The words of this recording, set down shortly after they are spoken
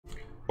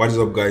What is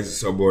up, guys?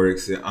 It's your boy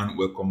Rex here and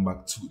welcome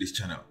back to this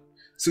channel.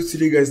 So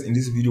today, guys, in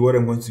this video, what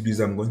I'm going to do is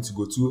I'm going to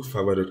go to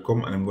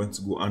Fiverr.com and I'm going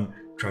to go and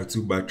try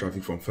to buy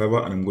traffic from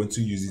Fiverr, and I'm going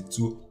to use it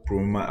to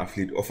promote my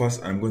affiliate offers,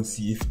 and I'm going to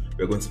see if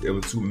we're going to be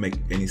able to make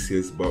any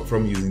sales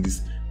from using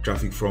this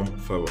traffic from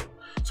Fiverr.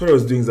 So what I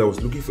was doing is I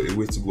was looking for a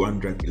way to go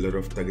and drive a lot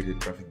of targeted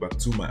traffic back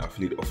to my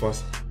affiliate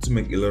offers to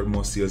make a lot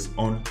more sales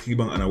on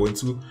Clickbank, and I went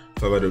to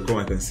Fiverr.com.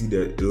 I can see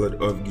there are a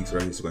lot of gigs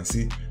right here. So you can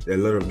see there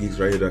are a lot of gigs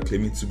right here that are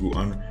claiming to go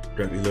and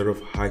drive a lot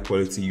of high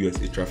quality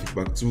USA traffic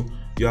back to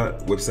your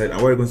website.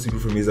 And what I'm going to do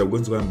from here is I'm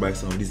going to go and buy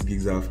some of these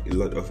gigs that have a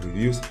lot of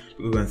reviews,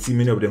 because you can see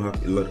many of them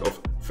have a lot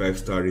of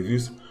 5-star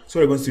reviews. So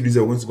what I'm going to do is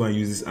I'm going to go and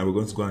use this, and we're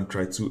going to go and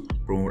try to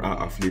promote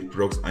our affiliate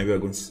products, and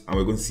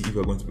we're going to see if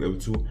we're going to be able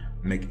to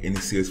make any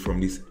sales from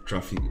this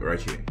traffic right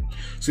here.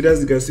 So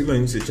that's the guys. If you're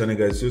new to the channel,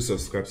 guys, so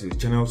subscribe to the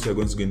channel so you're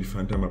going to get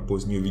different time I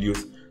post new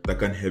videos that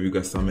can help you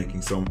guys start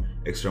making some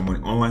extra money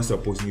online. So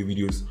I post new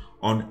videos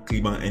on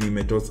Clickbank, any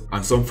methods,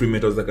 and some free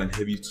methods that can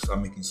help you to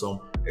start making some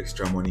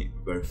extra money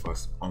very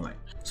fast online.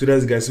 So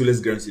that's the guys. So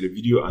let's get into the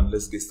video and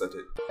let's get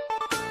started.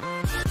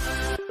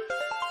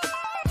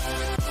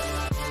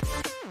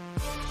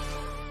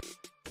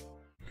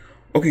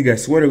 Okay,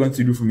 guys, so what I'm going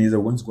to do for me is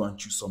I'm going to go and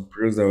choose some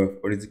products that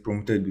I've already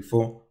promoted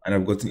before and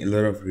I've gotten a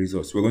lot of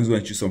results. We're going to go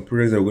and choose some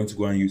products that we're going to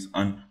go and use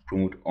and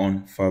promote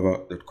on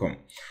Fiverr.com.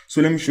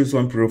 So let me show you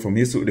one product from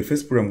here. So the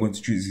first product I'm going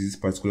to choose is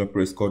this particular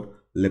product called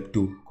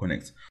Lepto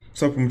Connect.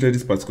 So I promoted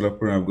this particular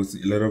product. I've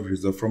gotten a lot of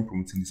results from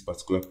promoting this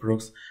particular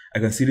products. I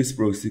can see this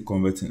product is still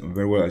converting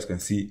very well. As you can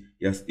see,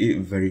 it has a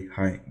very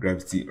high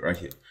gravity right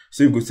here.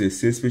 So if you go to the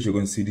sales page, you're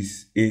going to see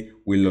this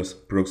weight loss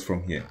products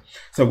from here.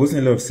 So I've gotten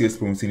a lot of sales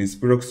promoting this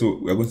product. So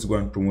we're going to go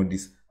and promote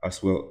this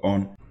as well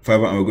on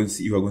Fiverr, and we're going to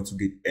see if we're going to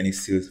get any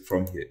sales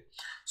from here.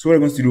 So what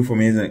I'm going to do for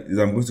me is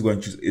I'm going to go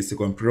and choose a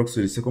second product.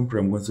 So the second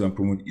product I'm going to go and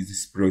promote is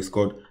this product. It's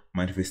called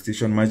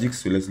Manifestation Magic.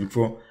 So let's look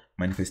for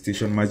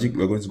Manifestation Magic.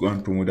 We're going to go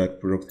and promote that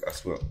product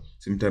as well.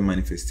 Same time,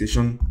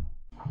 Manifestation.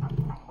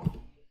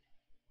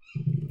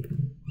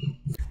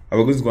 I'm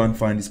going to go and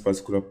find this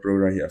particular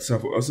product right here. So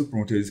I've also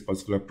promoted this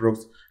particular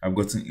product. I've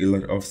gotten a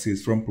lot of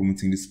sales from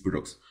promoting these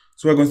products.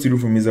 So what I'm going to do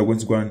for me is I'm going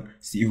to go and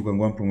see if we can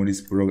go and promote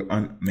this product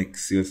and make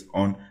sales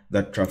on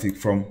that traffic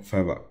from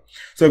Fiverr.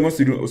 So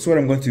what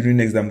I'm going to do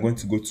next, I'm going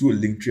to go to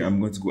Linktree. I'm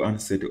going to go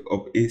and set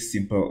up a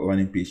simple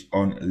landing page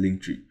on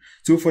Linktree.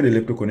 So for the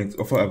Lepto Connect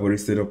offer, I've already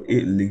set up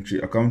a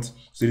Linktree account.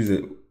 So this is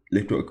a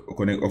Lepto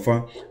Connect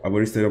offer. I've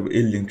already set up a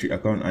Linktree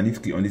account, and if you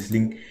click on this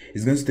link,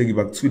 it's going to take you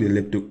back to the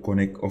Lepto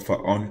Connect offer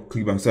on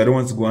Clickbank. So I don't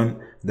want to go and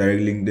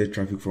directly link the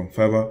traffic from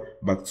Fiverr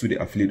back to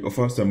the affiliate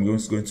offer. So I'm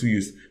just going to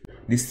use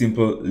this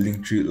simple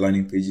Linktree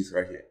landing pages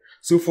right here.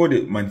 So for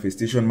the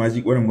Manifestation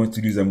Magic, what I'm going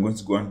to do is I'm going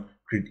to go and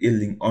create a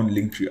link on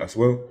Linktree as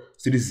well.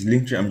 So this is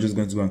Linktree. I'm just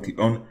going to go and click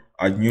on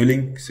add new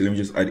link. So let me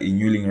just add a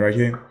new link right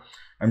here.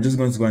 I'm just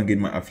going to go and get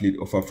my affiliate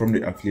offer from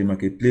the affiliate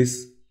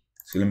marketplace.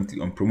 So let me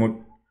click on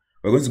promote.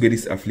 We're going to get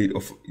this affiliate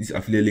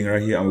link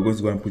right here, and we're going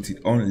to go and put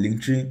it on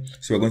Linktree.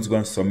 So we're going to go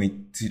and submit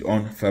it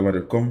on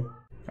Fiverr.com,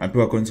 and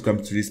people are going to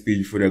come to this page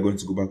before they're going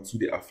to go back to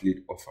the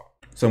affiliate offer.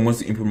 So I'm going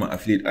to input my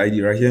affiliate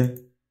ID right here.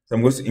 So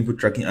I'm going to input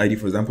tracking ID.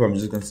 For example, I'm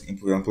just going to input,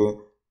 for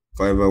example,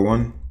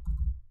 Fiverr1,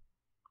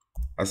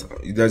 as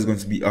that's going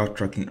to be our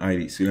tracking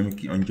ID. So let me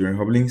click on generate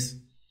hub links.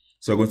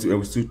 So I'm going to be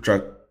able to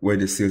track where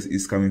the sales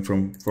is coming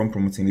from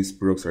promoting these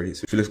products right here.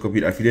 So let's copy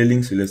the affiliate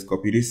link. So let's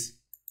copy this.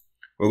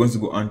 We're going to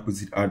go and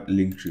put it at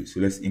Linktree. So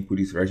let's input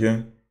this right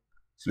here.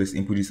 So let's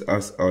input this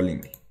as our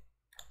link.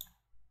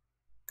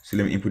 So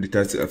let me input the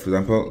title, for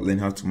example, learn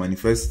how to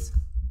manifest.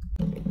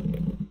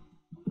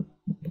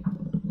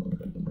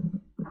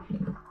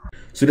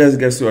 So that's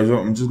guys. So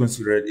I'm just going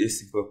to write a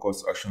simple call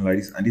to action like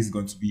this, and this is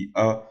going to be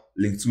our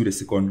link to the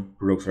second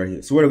product right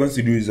here. So what we're going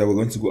to do is that we're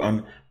going to go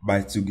and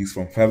buy 2 gigs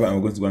from Fiverr, and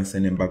we're going to go and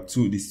send them back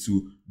to these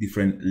 2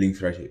 different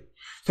links right here.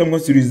 So I'm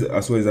going to do this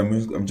as well as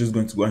I'm just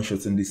going to go and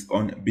shorten this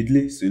on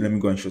Bitly. So let me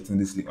go and shorten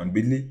this link on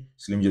Bitly.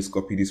 So let me just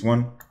copy this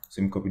one.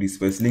 So let me copy this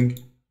first link.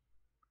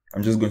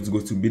 I'm just going to go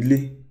to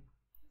Bitly,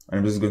 and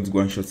I'm just going to go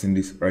and shorten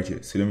this right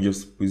here. So let me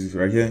just put this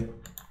right here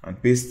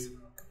and paste.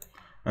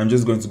 I'm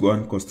just going to go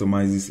and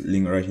customize this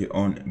link right here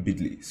on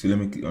Bitly. So let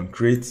me click on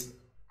create.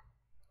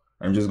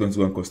 I'm just going to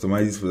go and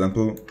customize this, for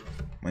example,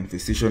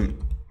 Manifestation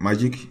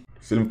Magic.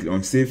 So let me click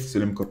on save. So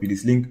let me copy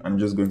this link. I'm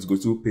just going to go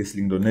to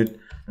pastelink.net.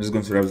 I'm just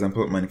going to write, for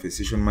example,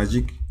 Manifestation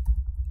Magic.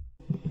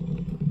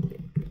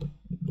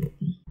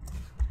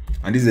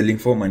 And this is a link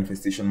for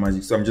Manifestation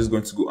Magic. So I'm just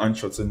going to go and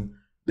shorten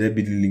the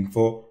Bitly link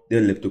for the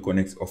Lepto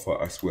Connect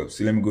offer as well.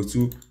 So let me go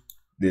to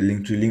the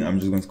Linktree link. I'm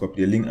just going to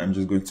copy the link. I'm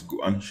just going to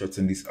go and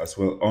shorten this as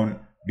well on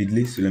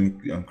Bitly. So let me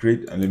click on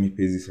create, and let me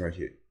paste this right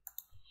here.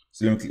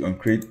 So let me click on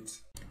create.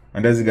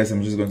 And that's it, guys.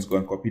 I'm just going to go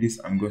and copy this.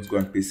 I'm going to go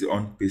and paste it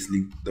on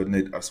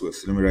pastelink.net as well.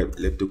 So let me write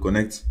Lepto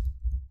Connect.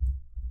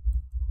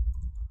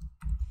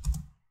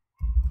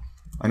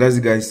 And that's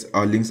it, guys.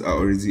 Our links are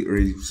already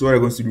ready. So what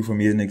I'm going to do from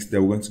here next,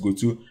 that we're going to go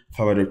to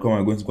Fiverr.com.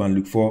 I'm going to go and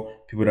look for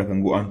people that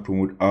can go and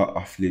promote our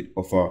affiliate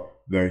offer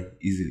very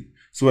easily.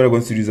 So what I'm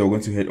going to do is I'm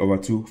going to head over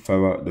to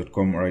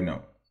Fiverr.com right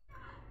now.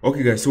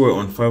 Okay guys, so we're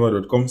on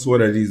Fiverr.com. So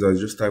what I did is I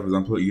just type, for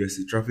example,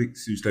 USA traffic.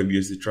 So you type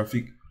USA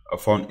traffic. I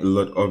found a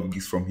lot of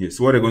gigs from here.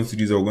 So what I'm going to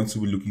do is I'm going to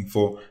be looking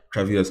for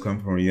traffic that's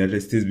coming from the United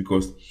States,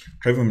 because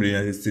traffic from the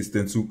United States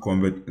tends to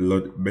convert a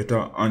lot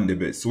better and the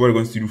best. So what I'm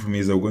going to do from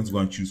here is I'm going to go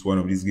and choose one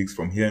of these gigs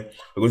from here.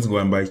 I'm going to go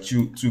and buy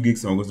two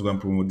gigs, and I'm going to go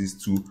and promote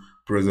these two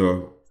products that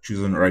I've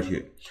chosen right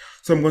here.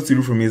 So I'm going to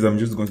do from here is I'm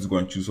just going to go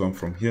and choose one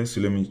from here. So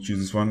let me choose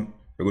this one.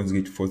 We're going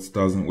to get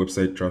 40,000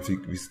 website traffic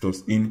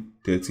visitors in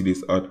 30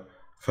 days at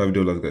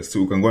 $5, guys.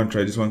 So we can go and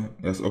try this one.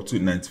 That's up to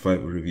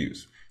 95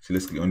 reviews. So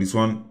let's click on this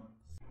one.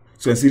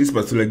 So I see this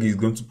particular gig is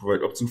going to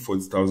provide up to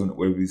 40,000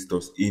 web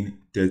visitors in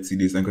 30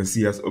 days. And you can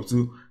see it has up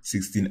to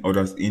 16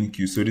 orders in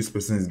queue. So this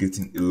person is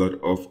getting a lot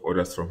of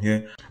orders from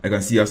here. I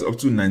can see it has up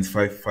to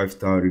 95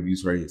 5-star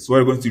reviews right here. So what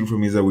I'm going to do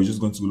from here is that we're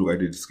just going to look at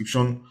the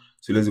description.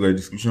 So let's go at the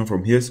description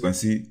from here. So you can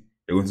see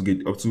you're going to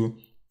get up to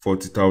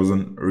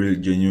 40,000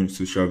 real genuine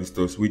social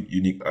visitors with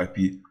unique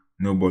IP,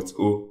 no bots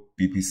or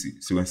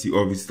PPC. So you can see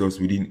all visitors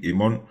within a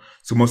month.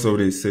 So most of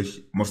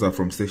the most are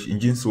from search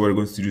engines. So what we're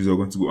going to do is we're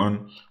going to go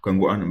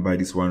on, and buy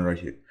this one right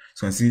here.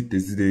 So you can see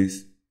 30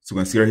 days. So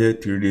you can see right here,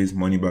 3 days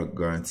money back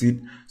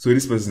guaranteed. So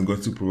this person is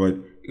going to provide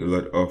a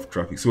lot of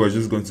traffic. So we're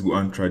just going to go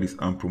and try this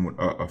and promote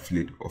our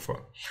affiliate offer.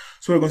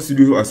 So what we're going to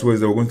do as well is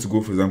that we're going to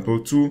go, for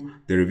example, to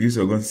the reviews.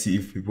 So we're going to see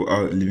if people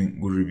are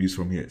leaving good reviews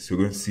from here. So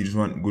we're going to see this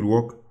one, good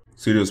work.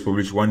 So it was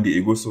published 1 day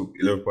ago. So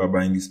a lot of people are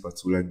buying this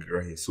particular gig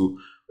right here. So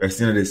we're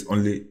seeing that there's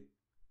only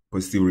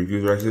positive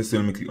reviews right here. So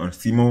let me click on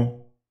see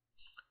more.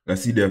 You can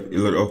see there are a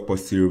lot of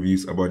positive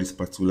reviews about this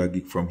particular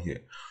gig from here.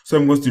 So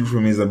I'm going to do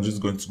from here is I'm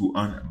just going to go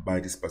and buy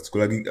this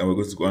particular gig, and we're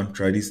going to go and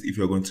try this if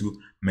you're going to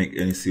make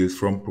any sales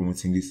from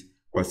promoting this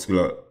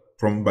particular,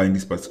 from buying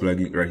this particular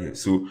gig right here.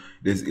 So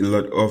there's a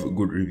lot of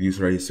good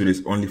reviews right here. So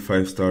there's only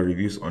 5-star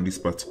reviews on this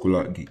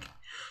particular gig.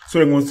 So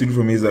what I'm going to do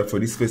from here is that for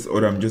this first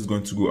order, I'm just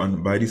going to go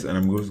and buy this, and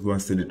I'm going to go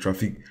and send the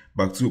traffic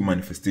back to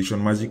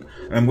Manifestation Magic.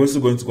 And I'm also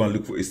going to go and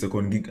look for a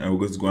second gig, and we're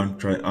going to go and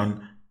try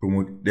and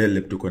promote their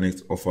Lepto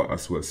Connect offer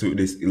as well. So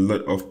there's a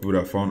lot of people that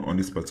are found on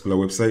this particular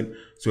website.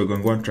 So we're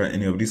going to go and try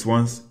any of these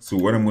ones. So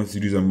what I'm going to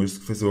do is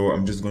first of all,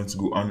 I'm just going to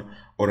go and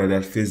order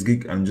that first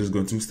gig. I'm just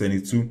going to send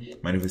it to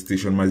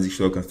Manifestation Magic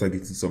so I can start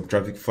getting some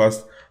traffic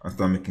fast and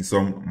start making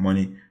some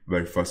money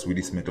very fast with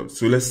this method.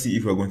 So let's see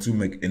if we're going to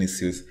make any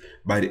sales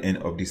by the end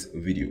of this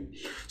video.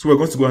 So we're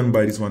going to go and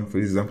buy this one for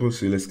example.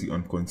 So let's click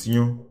on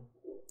continue,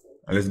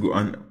 and let's go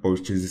and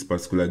purchase this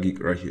particular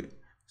gig right here.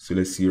 So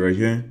let's see right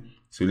here.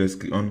 So let's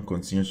click on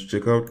continue to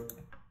check out,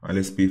 and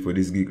let's pay for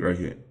this gig right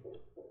here.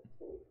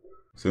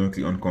 So let me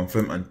click on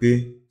confirm and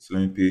pay. So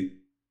let me pay.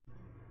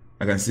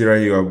 I can see right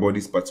here about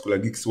this particular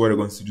gig. So what we're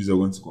going to do is we're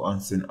going to go and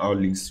send our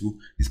links to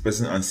this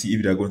person and see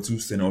if they're going to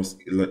send us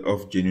a lot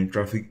of genuine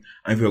traffic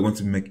and if we're going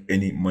to make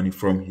any money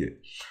from here.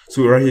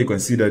 So right here you can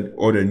see that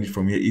all they need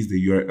from here is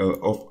the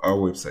URL of our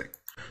website.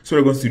 So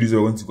what we're going to do is we're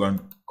going to go and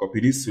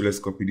copy this. So let's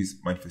copy this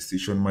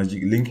Manifestation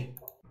Magic link.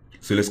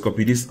 So let's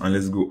copy this and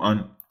let's go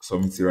and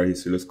submit it right here.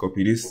 So let's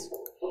copy this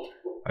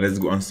and let's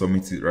go and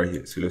submit it right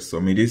here. So let's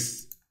submit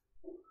this.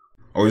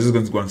 Or we're just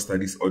going to go and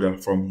start this order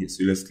from here.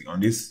 So let's click on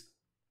this.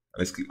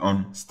 Let's click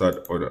on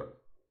start order.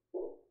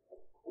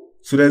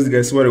 So that's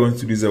guys. So what I'm going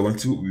to do is I'm going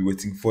to be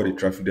waiting for the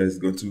traffic that is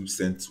going to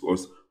send to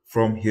us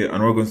from here.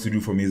 And what we're going to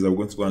do from here is I'm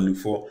going to go and look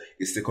for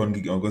a second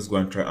gig, and we're going to go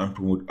and try and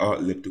promote our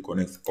Lepto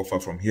Connect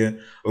offer from here.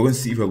 We're going to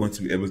see if we're going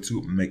to be able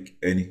to make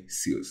any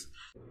sales.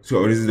 So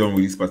I'm already done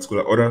with this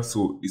particular order.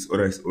 So this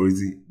order is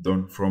already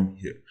done from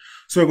here.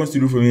 So what we're going to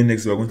do from here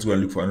next, we're going to go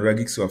and look for another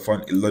gig. So I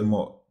found a lot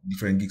more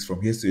different gigs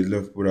from here. So a lot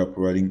of people are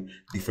providing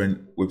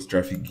different web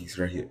traffic gigs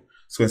right here.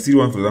 So I see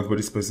one, for example,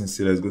 this person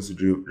said that is going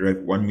to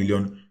drive 1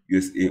 million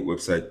USA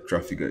website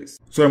traffic, guys.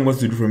 So what I'm going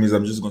to do from here is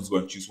I'm just going to go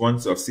and choose one.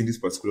 So I've seen this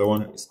particular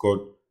one. It's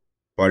called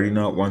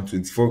Parina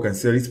 124. You can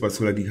see this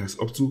particular gig has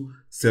up to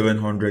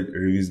 700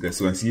 reviews, guys.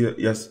 So I can see here,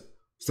 yes,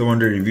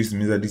 700 reviews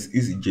means that this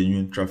is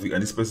genuine traffic,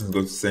 and this person is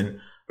going to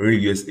send real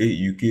USA,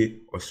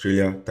 UK,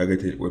 Australia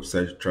targeted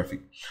website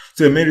traffic.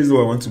 So the main reason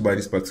why I want to buy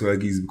this particular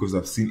gig is because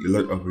I've seen a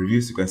lot of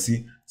reviews. You can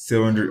see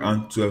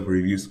 712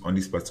 reviews on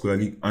this particular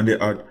gig, and they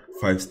are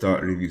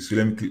 5-star reviews. So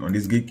let me click on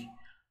this gig.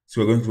 So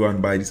we're going to go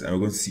and buy this, and we're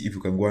going to see if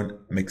we can go and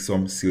make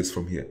some sales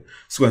from here.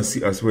 So you can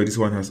see as well, this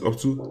one has up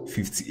to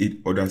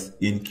 58 orders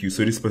in queue.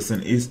 So this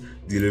person is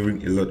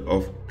delivering a lot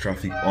of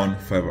traffic on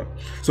Fiverr.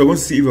 So we're going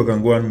to see if we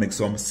can go and make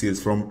some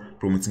sales from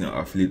promoting an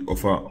affiliate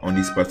offer on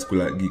this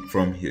particular gig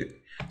from here.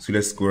 So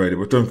let's go right at the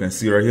bottom. You can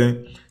see right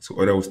here. So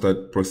order will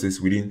start process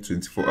within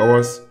 24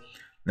 hours.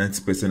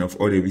 90% of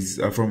all the visits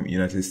are from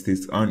United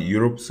States and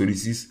Europe. So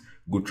this is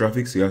good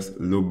traffic. So it has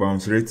low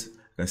bounce rate.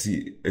 You can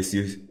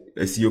see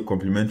SEO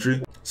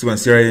complimentary. So you can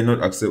see right here,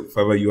 not accept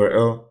Fiverr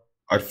URL,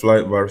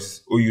 AdFly,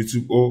 Virus, or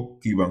YouTube, or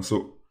Clickbank.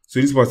 So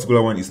this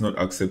particular one is not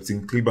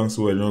accepting Clickbank.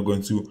 So we're not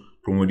going to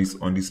promote this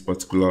on this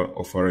particular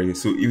offer right here.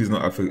 So if it's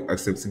not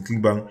accepting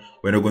Clickbank,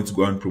 we're not going to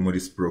go and promote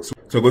this product.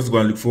 So I'm going to go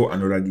and look for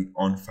another gig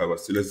on Fiverr.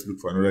 So let's look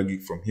for another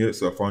gig from here.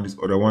 So I found this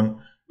other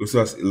one. It also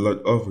has a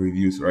lot of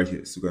reviews right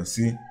here. So you can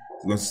see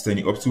it's going to send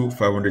you up to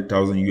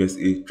 500,000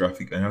 USA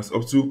traffic, and it has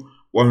up to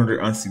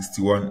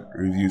 161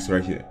 reviews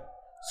right here.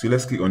 So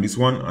let's click on this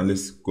one and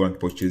let's go and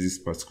purchase this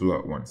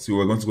particular one. So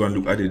we're going to go and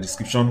look at the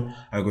description.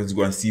 I'm going to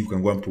go and see if we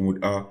can go and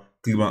promote our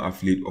Clickbank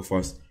affiliate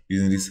offers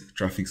using this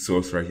traffic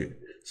source right here.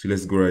 So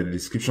let's go right to the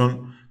description.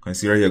 You can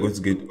see right here, you're going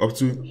to get up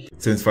to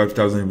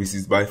 75,000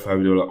 visits by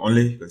 $5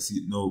 only. You can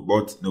see no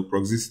bot, no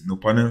proxies, no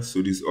panel.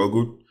 So this is all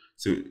good.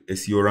 So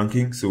SEO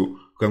ranking. So you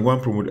can go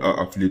and promote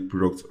our affiliate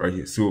product right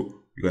here.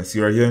 So you can see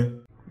right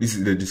here, this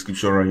is the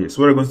description right here.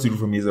 So what I'm going to do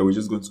from here is that we're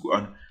just going to go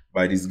and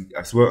buy this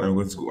as well, and I'm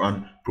going to go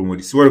and promote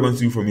this. So what I'm going to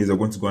do from here is I'm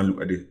going to go and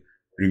look at the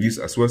reviews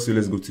as well. So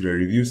let's go to the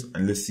reviews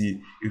and let's see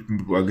if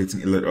people are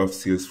getting a lot of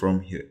sales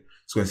from here.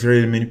 So you can see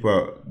really many people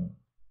are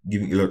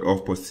giving a lot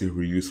of positive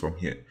reviews from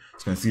here.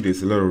 So you can see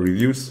there's a lot of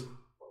reviews.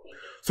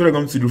 So what I'm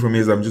going to do from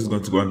here is I'm just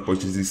going to go and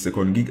purchase this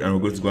second gig, and we're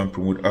going to go and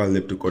promote our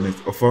Laptop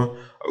Connect offer.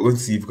 I'm going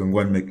to see if we can go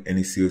and make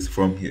any sales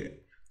from here.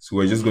 So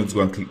we're just going to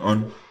go and click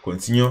on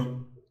continue.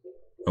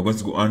 I'm going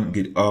to go and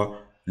get our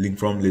link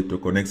from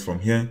Laptop Connect from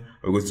here.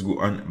 We're going to go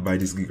and buy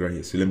this gig right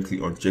here. So let me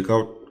click on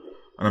checkout,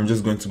 and I'm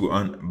just going to go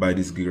and buy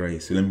this gig right here.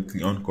 So let me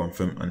click on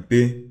confirm and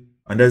pay,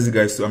 and that's it,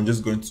 guys. So I'm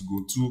just going to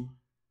go to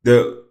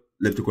the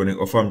Laptop Connect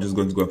offer. I'm just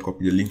going to go and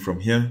copy the link from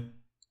here.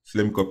 So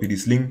let me copy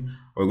this link.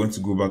 We're going to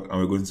go back and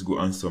we're going to go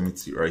and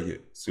submit it right here.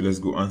 So let's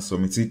go and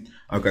submit it.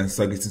 I can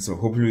start getting some,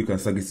 hopefully we can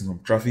start getting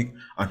some traffic,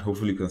 and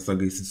hopefully we can start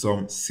getting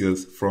some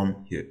sales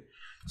from here.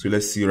 So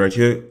let's see right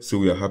here. So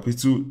we are happy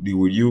to deal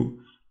with you.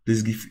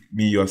 Please give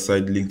me your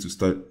side link to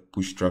start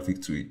push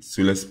traffic to it.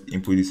 So let's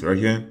input this right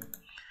here.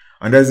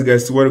 And that's it,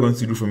 guys. So what I'm going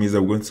to do from here is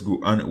I'm going to go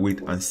and wait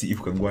and see if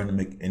we can go and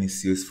make any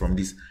sales from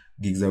these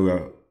gigs that we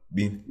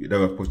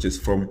are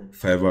purchased from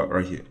Fiverr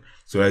right here.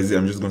 So that's it.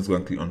 I'm just going to go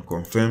and click on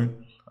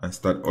confirm and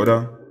start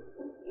order.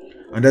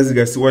 And that's it,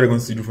 guys. So what I'm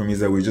going to do from here is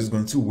that we're just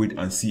going to wait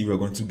and see if we're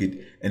going to get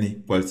any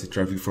quality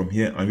traffic from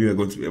here, and we are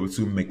going to be able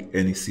to make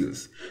any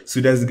sales.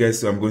 So that's it, guys.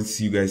 So I'm going to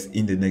see you guys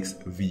in the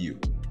next video.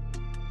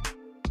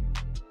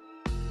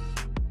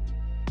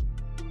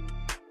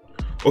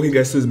 Okay,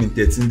 guys, so it's been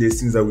 13 days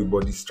since that we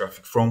bought this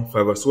traffic from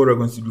Fiverr. So what we're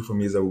going to do from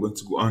here is that we're going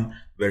to go and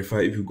verify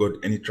if we got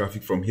any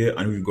traffic from here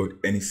and if we got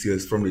any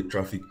sales from the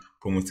traffic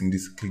promoting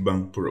this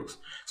Clickbank products.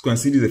 So you can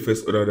see this is the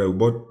first order that we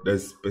bought.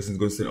 This person is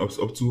going to send us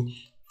up to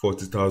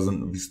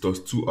 40,000 visitors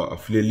to our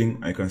affiliate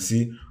link. I can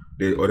see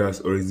the order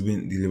has already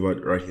been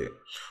delivered right here.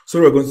 So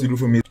what we're going to do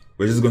from here,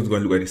 we're just going to go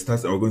and look at the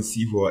stats, and we're going to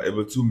see if we are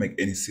able to make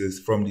any sales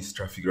from this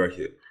traffic right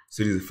here.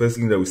 So this is the first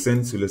link that we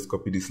sent. So let's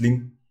copy this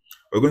link.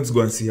 We're going to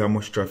go and see how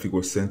much traffic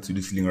was sent to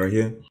this link right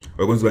here.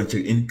 We're going to go and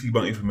check in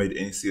Clickbank if we made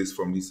any sales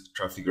from this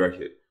traffic right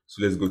here.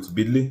 So let's go to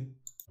Bitly.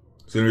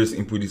 So let me just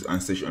input this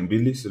and search on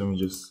Bitly. So let me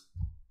just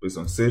press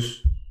on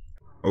search.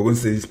 We're going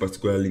to say this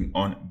particular link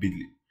on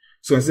Bitly.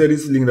 So instead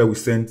this link that we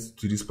sent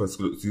to this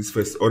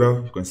first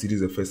order, you can see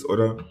this is the first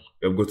order.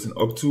 We have gotten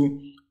up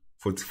to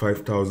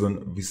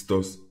 45,000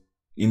 visitors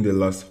in the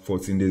last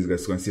 14 days,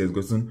 guys. So you can see I've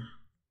gotten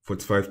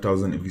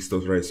 45,000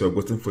 visitors, right? So I've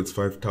gotten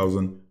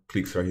 45,000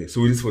 clicks right here.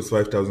 So with this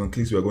 45,000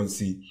 clicks, we are going to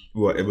see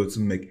we are able to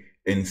make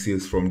any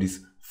sales from this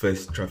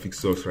first traffic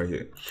source right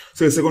here.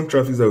 So the second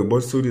traffic that we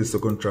bought, so the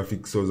second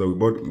traffic source that we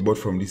bought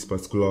from this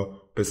particular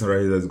person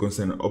right here that's going to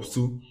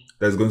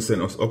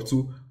send us up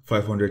to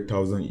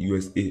 500,000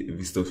 USA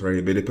visitors right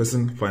here. But the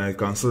person finally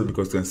canceled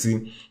because you can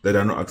see that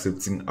they're not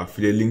accepting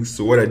affiliate links.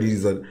 So what I did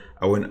is that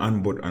I went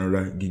and bought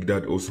another gig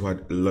that also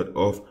had a lot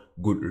of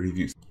good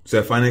reviews. So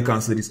I finally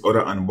canceled this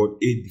order and bought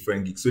 8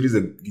 different gigs. So this is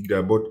a gig that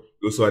I bought.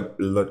 It also had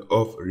a lot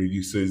of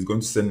reviews. So it's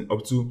going to send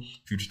up to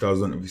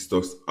 50,000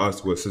 visitors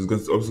as well. So it's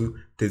going to also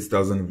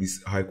 30,000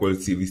 high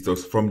quality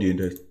visitors from the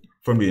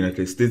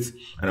United States.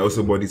 And I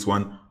also bought this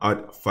one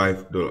at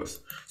 $5.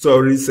 So I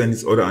already sent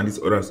this order, and this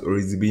order has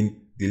already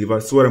been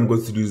delivered. So what I'm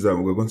going to do is that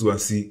we're going to go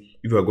and see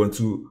if we're going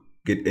to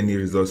get any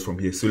results from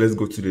here. So let's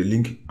go to the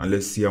link and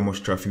let's see how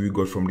much traffic we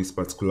got from this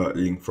particular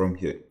link from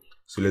here.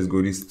 So let's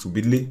go this to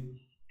Bitly.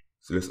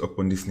 So let's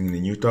open this link in a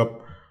new tab,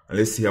 and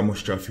let's see how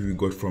much traffic we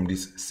got from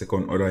this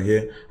second order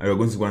here. And we're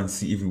going to go and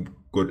see if we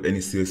got any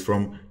sales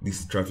from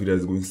this traffic that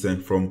is going to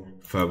send from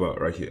Fiverr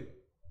right here.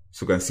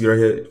 So you can see right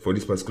here, for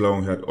this particular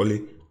one, we had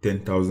only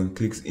 10,000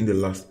 clicks in the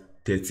last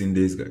 13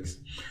 days, guys.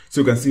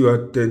 So you can see we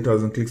had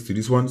 10,000 clicks to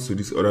this one. So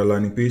this other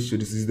landing page. So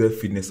this is the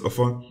fitness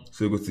offer.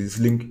 So you go to this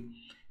link.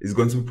 It's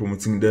going to be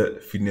promoting the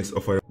fitness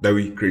offer that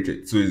we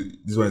created. So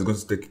this one is going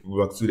to take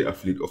people back to the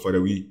affiliate offer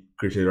that we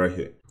created right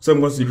here. So I'm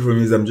going to do from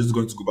here is I'm just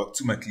going to go back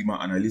to my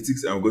Clickbank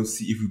analytics, and I'm going to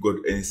see if we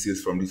got any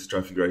sales from this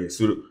traffic right here.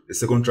 So the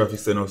second traffic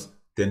sent us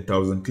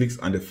 10,000 clicks,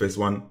 and the first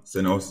one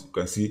sent us, you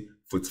can see,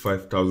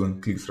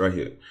 45,000 clicks right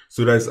here.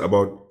 So that's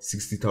about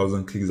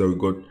 60,000 clicks that we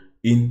got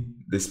in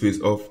the space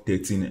of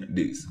 13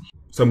 days.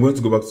 So I'm going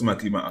to go back to my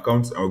Clickbank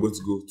account, and we're going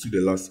to go to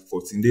the last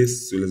 14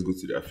 days. So let's go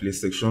to the affiliate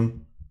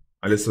section,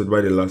 and let's sort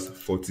by the last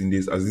 14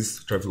 days as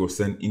this traffic was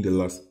sent in the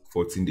last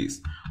 14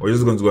 days. We're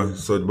just going to go and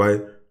sort by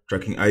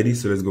tracking ID.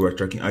 So let's go by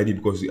tracking ID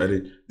because we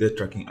added the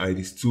tracking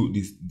IDs to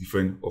these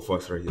different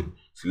offers right here.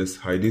 So let's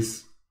hide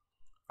this,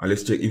 and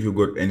let's check if you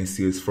got any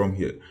sales from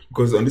here,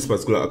 because on this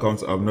particular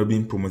account I've not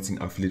been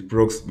promoting affiliate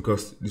products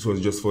because this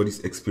was just for this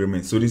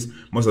experiment. So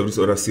most of these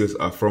other sales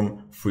are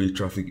from free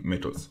traffic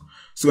methods.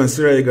 So you can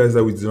see right here, guys,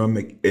 that we did not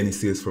make any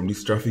sales from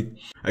this traffic.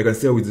 I can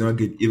see that we did not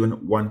get even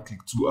one click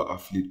to our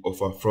affiliate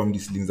offer from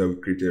these links that we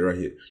created right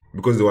here,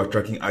 because they were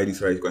tracking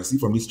IDs, right? You can see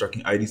from these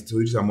tracking IDs, so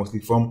these are mostly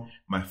from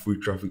my free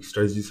traffic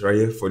strategies right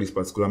here for this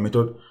particular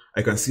method.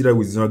 I can see that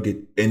we did not get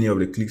any of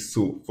the clicks.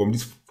 So from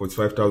this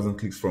 45,000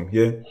 clicks from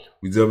here,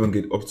 we didn't even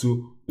get up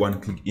to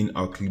one click in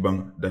our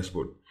Clickbank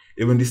dashboard.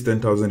 Even this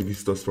 10,000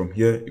 visitors from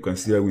here, you can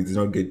see that we did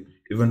not get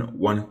even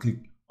one click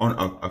on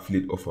our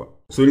affiliate offer.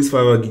 So these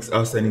Fiverr gigs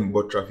are sending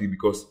bot traffic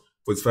because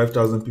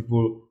 45,000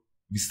 people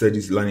visited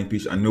this landing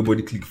page and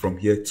nobody clicked from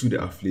here to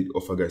the affiliate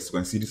offer, guys. So you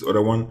can see this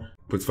other one,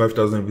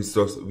 45,000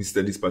 visitors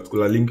visited this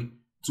particular link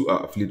to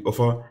our affiliate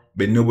offer,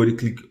 but nobody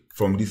clicked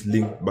from this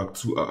link back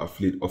to our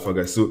affiliate offer,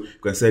 guys. So you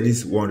can say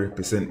this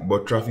 100%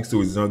 bot traffic, so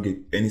we did not get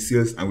any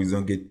sales and we did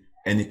not get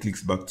any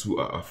clicks back to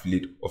our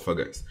affiliate offer,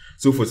 guys.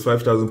 So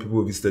 45,000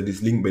 people visited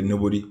this link, but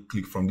nobody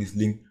clicked from this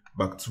link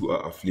back to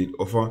our affiliate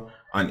offer.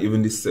 And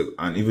even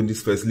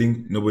this first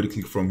link, nobody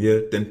clicked from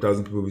here.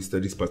 10,000 people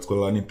visited this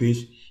particular landing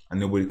page and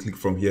nobody clicked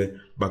from here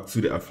back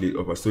to the affiliate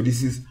offer. So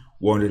this is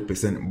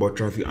 100% bot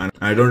traffic, and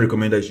I don't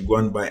recommend that you should go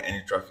and buy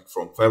any traffic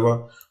from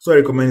Fiverr. So I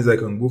recommend is I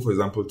can go, for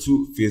example,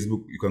 to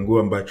Facebook. You can go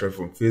and buy traffic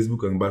from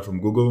Facebook and buy from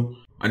Google.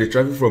 And the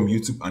traffic from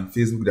YouTube and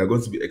Facebook, they're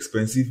going to be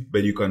expensive,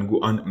 but you can go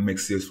and make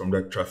sales from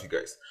that traffic,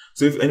 guys.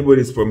 So if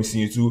anybody is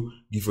promising you to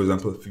give, for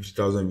example,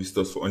 50,000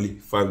 visitors for only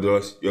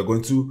 $5, you're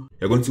going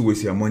to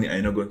waste your money and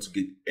you're not going to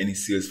get any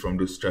sales from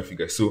those traffic,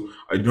 guys. So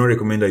I do not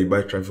recommend that you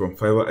buy traffic from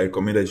Fiverr. I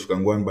recommend that you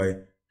can go and buy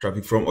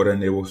traffic from other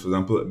networks. For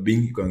example,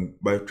 Bing, you can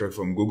buy traffic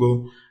from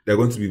Google. They're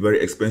going to be very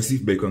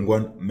expensive, but you can go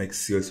and make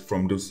sales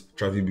from those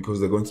traffic because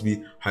they're going to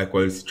be high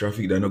quality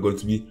traffic. They're not going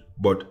to be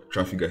bot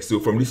traffic, guys.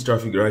 So from this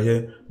traffic right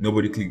here,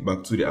 nobody clicked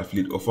back to the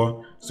affiliate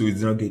offer, so we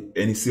did not get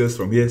any sales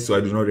from here. So I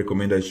do not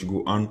recommend that you should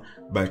go and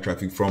buy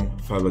traffic from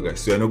Fiverr,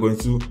 guys. So you're not going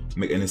to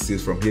make any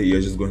sales from here.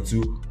 You're just going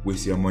to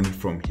waste your money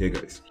from here,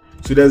 guys.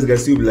 So that's,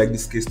 guys, if you like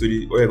this case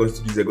study, all you're going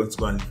to do is you're going to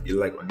go and leave a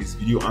like on this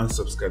video and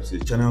subscribe to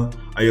the channel,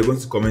 and you're going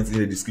to comment in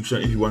the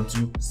description if you want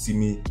to see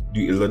me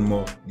do a lot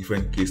more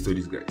different case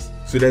studies, guys.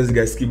 So that's it,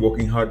 guys. Keep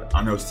working hard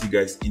and I'll see you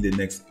guys in the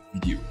next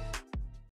video.